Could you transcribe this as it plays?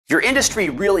Your industry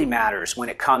really matters when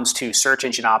it comes to search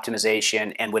engine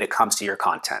optimization and when it comes to your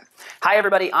content. Hi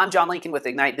everybody, I'm John Lincoln with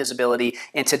Ignite Visibility,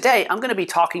 and today I'm going to be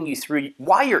talking you through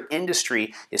why your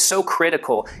industry is so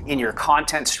critical in your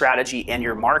content strategy and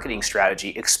your marketing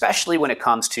strategy, especially when it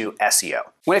comes to SEO.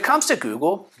 When it comes to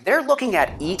Google, they're looking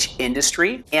at each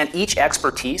industry and each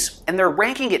expertise, and they're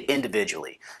ranking it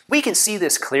individually. We can see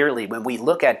this clearly when we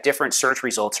look at different search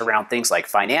results around things like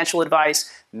financial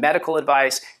advice, medical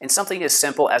advice, and something as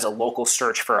simple as a local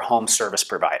search for a home service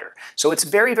provider. So it's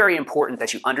very, very important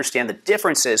that you understand the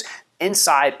differences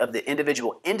inside of the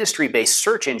individual industry-based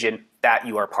search engine that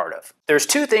you are part of. There's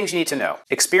two things you need to know.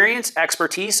 Experience,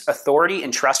 expertise, authority,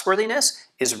 and trustworthiness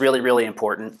is really, really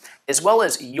important, as well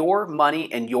as your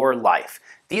money and your life.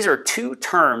 These are two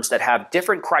terms that have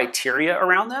different criteria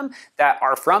around them that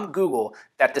are from Google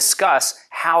that discuss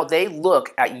how they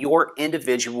look at your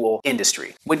individual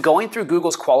industry. When going through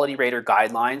Google's quality rater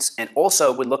guidelines and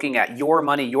also when looking at your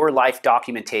money, your life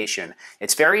documentation,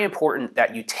 it's very important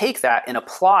that you take that and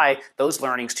apply those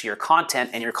learnings to your content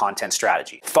and your content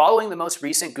strategy. Following the most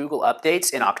recent Google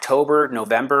updates in October,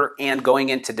 November, and going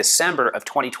into December of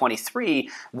 2023,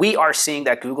 we are seeing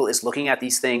that Google is looking at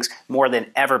these things more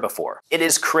than ever before. It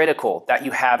is critical that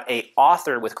you have an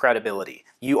author with credibility.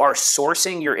 You are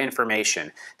sourcing your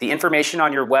information. The information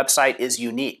on your website is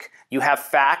unique. You have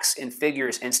facts and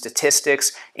figures and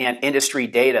statistics and industry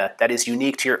data that is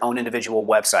unique to your own individual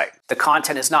website. The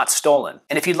content is not stolen.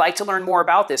 And if you'd like to learn more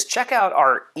about this, check out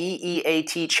our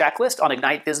EEAT checklist on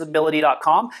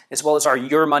ignitevisibility.com, as well as our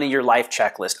Your Money, Your Life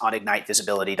checklist on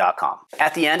ignitevisibility.com.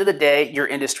 At the end of the day, your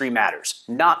industry matters.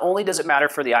 Not only does it matter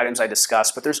for the items I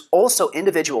discussed, but there's also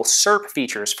individual SERP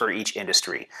features for each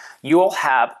industry. You'll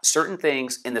have certain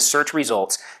things in the search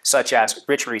results, such as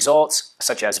rich results,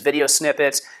 such as video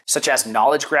snippets, such as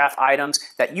knowledge graph items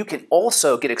that you can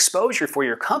also get exposure for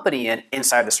your company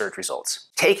inside the search results.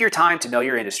 Take your time to know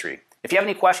your industry. If you have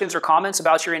any questions or comments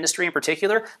about your industry in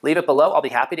particular, leave it below. I'll be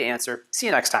happy to answer. See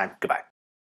you next time. Goodbye.